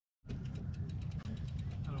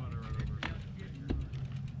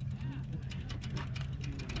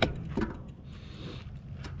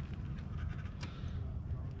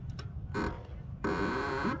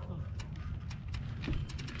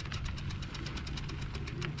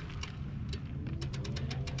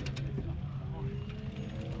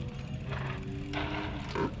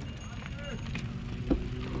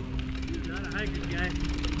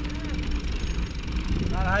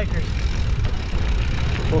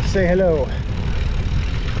bikers. We'll say hello.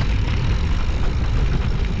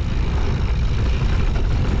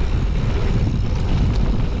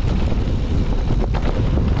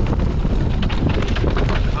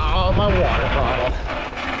 Oh, my water bottle.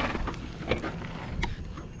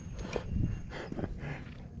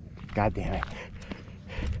 God damn it.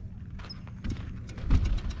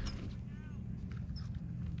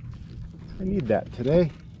 I need that today.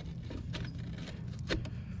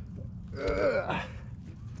 Ugh.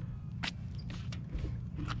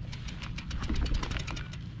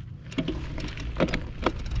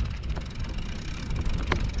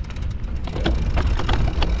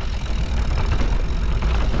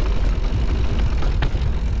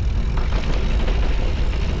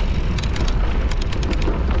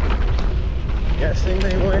 Guessing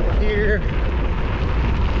they went here.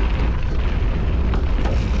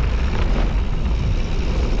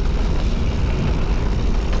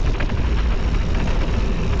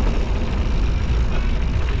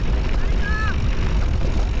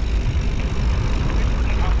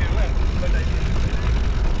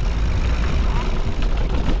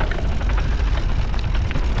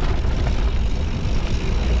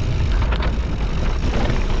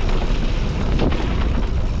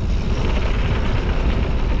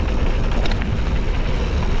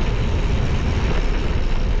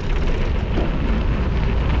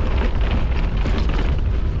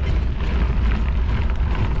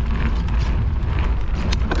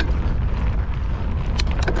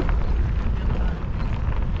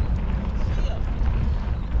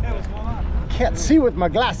 Can't see with my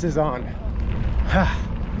glasses on.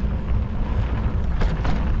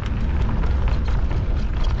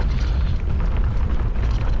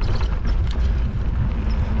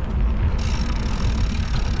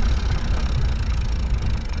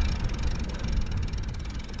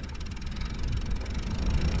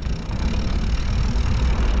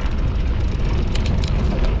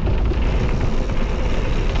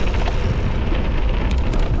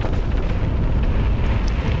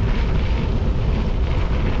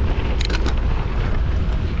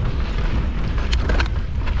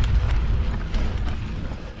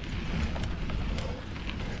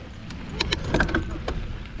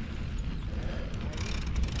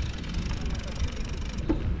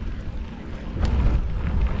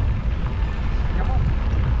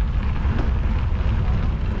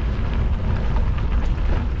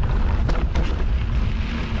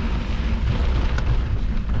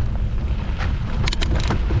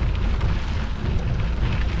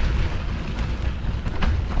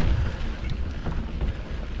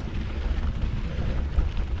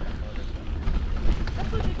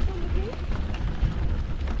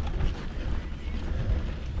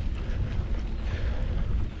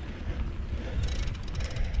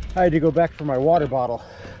 I had to go back for my water bottle.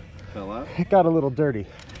 Fell out? It got a little dirty.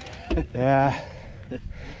 Yeah.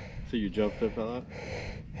 So you jumped and fell out?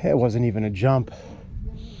 It wasn't even a jump.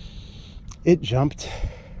 It jumped.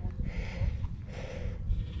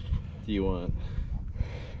 Do you want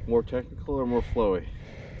more technical or more flowy?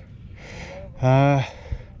 Let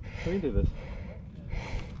me do this.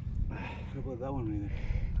 What about that one right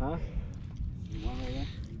there? Huh? You want right there?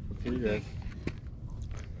 Let's see you guys.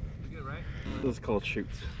 Good, right? This is called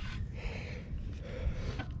shoots.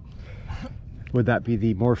 Would that be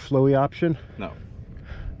the more flowy option? No.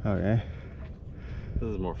 Okay. This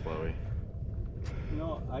is more flowy. You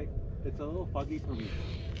know, it's a little foggy for me.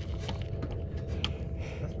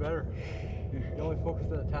 That's better. You only focus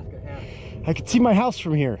on the task at hand. I can see my house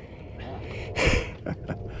from here. I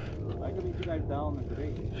could meet you guys down in the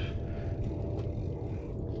debate.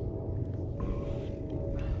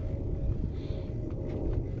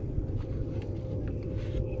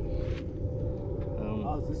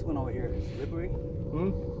 How's this one over here? Slippery?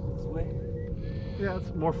 Hmm? This way? Yeah,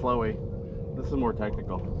 it's more flowy. This is more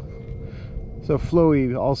technical. So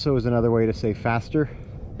flowy also is another way to say faster.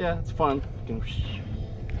 Yeah, it's fun.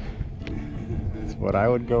 That's what I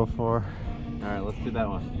would go for. Alright, let's do that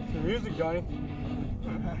one. Some music, Johnny.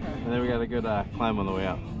 And then we got a good climb on the way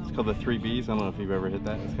out. It's called the 3 Bs. I don't know if you've ever hit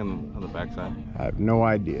that. It's kind of on the backside. I have no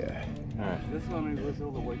idea. Alright. This one is a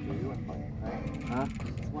little way to you, right? Huh?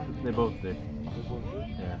 This one? They both do. This one too?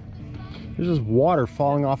 Yeah. There's just water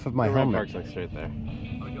falling off of my The red helmet. park's like straight there.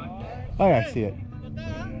 Oh yeah, I see it.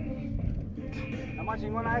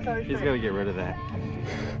 He's got to get rid of that.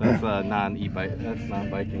 That's non-e-bike. That's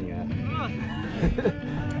non-biking.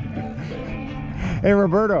 Hey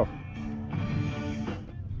Roberto.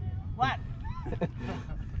 What?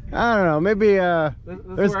 I don't know, maybe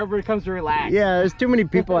This is where everybody comes to relax. yeah, there's too many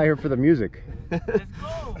people out here for the music. Let's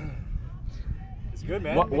go. It's good,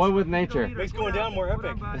 man. One with nature. Makes going down more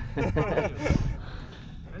epic.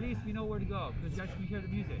 At least we know where to go because you actually hear the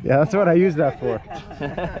music. Yeah, that's what I use that for.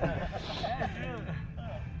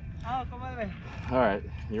 All right,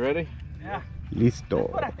 you ready? Yeah. Listo.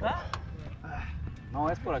 No,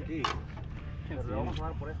 es por aquí.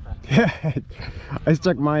 I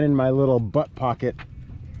stuck mine in my little butt pocket.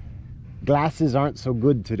 Glasses aren't so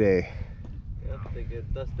good today. Yep, they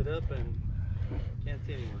get dusted up and can't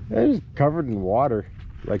see anymore. They're just covered in water,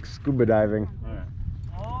 like scuba diving.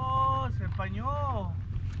 Oh, se empañó. All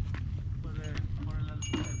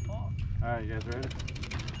right, you guys ready?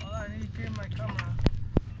 Hold on, I need to change my camera.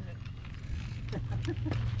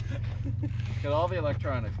 Got all the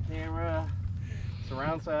electronics, camera,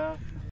 surround sound.